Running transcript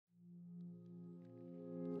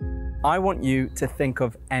I want you to think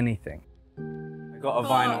of anything. I got a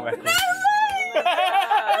vinyl record.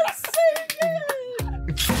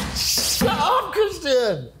 Shut up,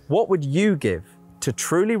 Christian! What would you give to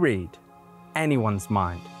truly read anyone's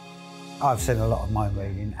mind? I've seen a lot of mind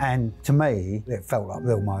reading, and to me, it felt like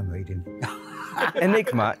real mind reading.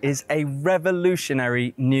 ENIGMA is a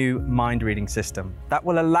revolutionary new mind-reading system that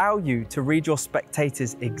will allow you to read your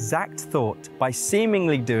spectators' exact thought by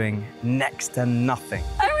seemingly doing next to nothing.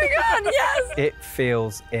 Oh my God, yes! It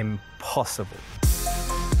feels impossible.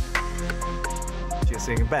 You're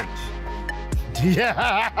seeing a bench.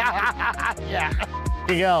 Yeah! Yeah!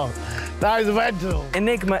 Yo, that is mental.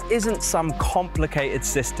 ENIGMA isn't some complicated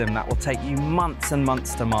system that will take you months and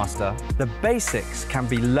months to master. The basics can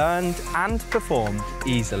be learned and performed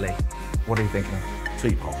easily. What are you thinking?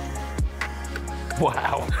 Sleep hop.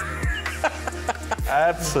 Wow.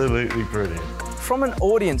 Absolutely brilliant. From an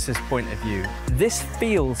audience's point of view, this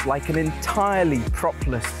feels like an entirely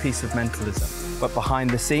propless piece of mentalism. But behind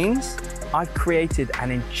the scenes, I've created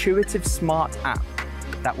an intuitive smart app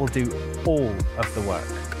that will do all of the work.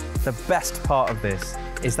 The best part of this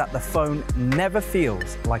is that the phone never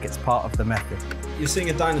feels like it's part of the method. You're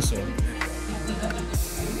seeing a dinosaur.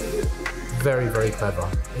 Very, very clever.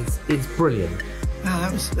 It's brilliant.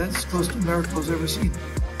 Wow, that's the closest miracle I've ever seen.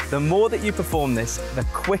 The more that you perform this, the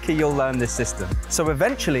quicker you'll learn this system. So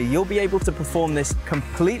eventually, you'll be able to perform this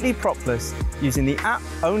completely propless using the app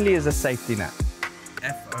only as a safety net.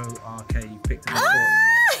 F-O-R-K, you picked it up.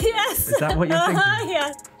 Yes! Is that what you're thinking?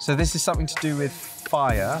 Yes. So this is something to do with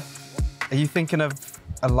fire. Are you thinking of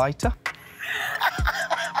a lighter?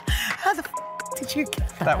 How the f did you get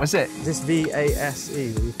that? That was it. Is this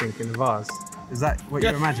V-A-S-E? Were you thinking of ours? Is that what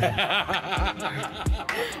you're imagining?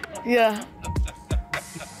 Yeah.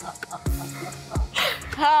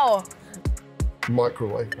 How?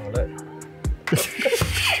 Microwave.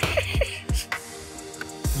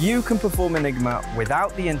 You can perform ENIGMA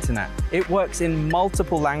without the internet. It works in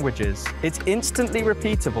multiple languages. It's instantly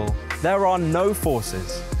repeatable. There are no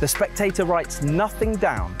forces. The spectator writes nothing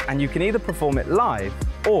down, and you can either perform it live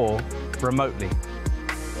or remotely.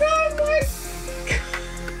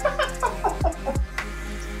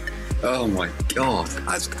 Oh my God,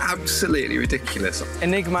 that's absolutely ridiculous.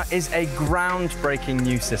 ENIGMA is a groundbreaking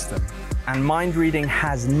new system, and mind reading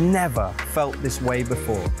has never felt this way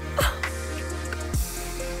before.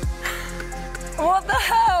 What the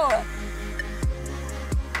hell?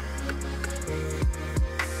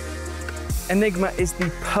 ENIGMA is the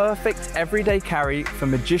perfect everyday carry for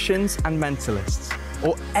magicians and mentalists,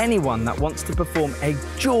 or anyone that wants to perform a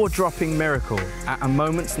jaw-dropping miracle at a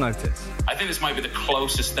moment's notice. I think this might be the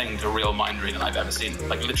closest thing to real mind reading I've ever seen,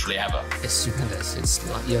 like literally ever. It's stupendous. It's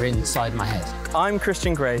like you're inside my head. I'm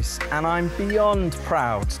Christian Grace, and I'm beyond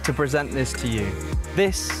proud to present this to you.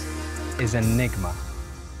 This is ENIGMA.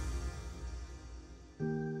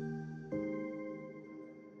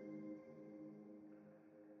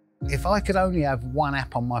 If I could only have one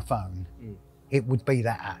app on my phone, it would be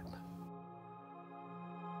that app.